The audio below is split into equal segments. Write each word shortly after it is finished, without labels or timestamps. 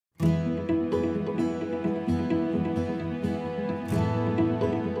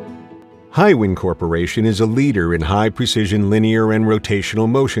Hiwin Corporation is a leader in high-precision linear and rotational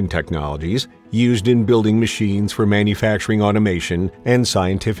motion technologies used in building machines for manufacturing automation and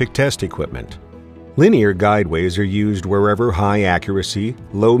scientific test equipment. Linear guideways are used wherever high accuracy,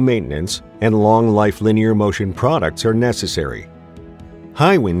 low maintenance, and long-life linear motion products are necessary.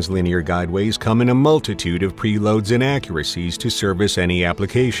 Hiwin's linear guideways come in a multitude of preloads and accuracies to service any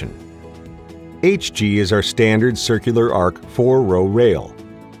application. HG is our standard circular arc 4-row rail.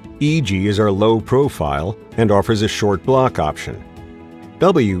 EG is our low profile and offers a short block option.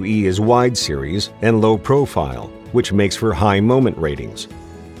 WE is wide series and low profile, which makes for high moment ratings.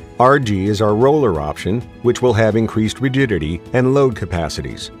 RG is our roller option, which will have increased rigidity and load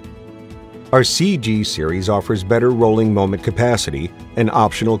capacities. Our CG series offers better rolling moment capacity and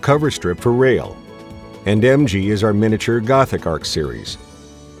optional cover strip for rail. And MG is our miniature Gothic arc series.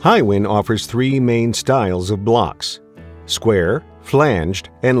 Hiwin offers three main styles of blocks: square, flanged,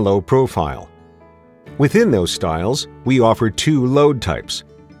 and low profile. Within those styles, we offer two load types: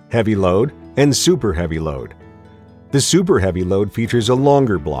 heavy load and super heavy load. The super heavy load features a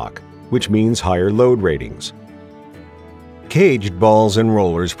longer block, which means higher load ratings. Caged balls and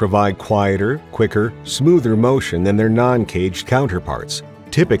rollers provide quieter, quicker, smoother motion than their non-caged counterparts,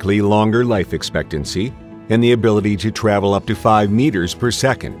 typically longer life expectancy, and the ability to travel up to 5 meters per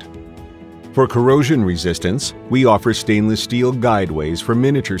second. For corrosion resistance, we offer stainless steel guideways for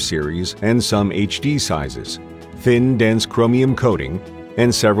miniature series and some HD sizes, thin, dense chromium coating,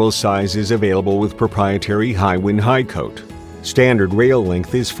 and several sizes available with proprietary Hiwin high coat. Standard rail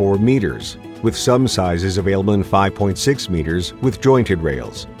length is 4 meters, with some sizes available in 5.6 meters with jointed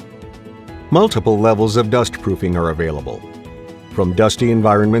rails. Multiple levels of dust proofing are available, from dusty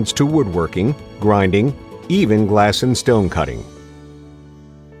environments to woodworking, grinding, even glass and stone cutting.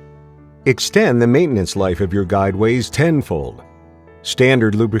 Extend the maintenance life of your guideways tenfold.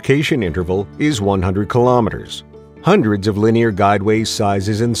 Standard lubrication interval is 100 kilometers. Hundreds of linear guideways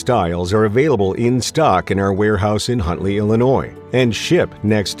sizes and styles are available in stock in our warehouse in Huntley, Illinois, and ship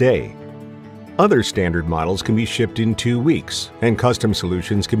next day. Other standard models can be shipped in 2 weeks, and custom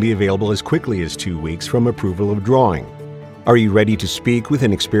solutions can be available as quickly as 2 weeks from approval of drawing. Are you ready to speak with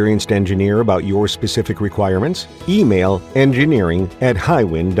an experienced engineer about your specific requirements? Email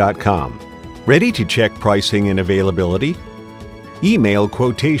engineering@hiwin.com. Ready to check pricing and availability? Email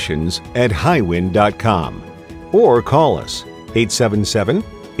quotations@hiwin.com or call us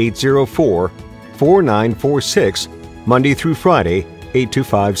 877-804-4946 Monday through Friday, 8 to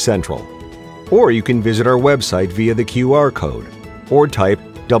 5 Central. Or you can visit our website via the QR code or type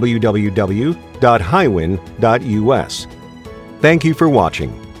www.hiwin.us. Thank you for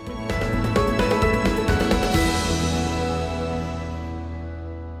watching.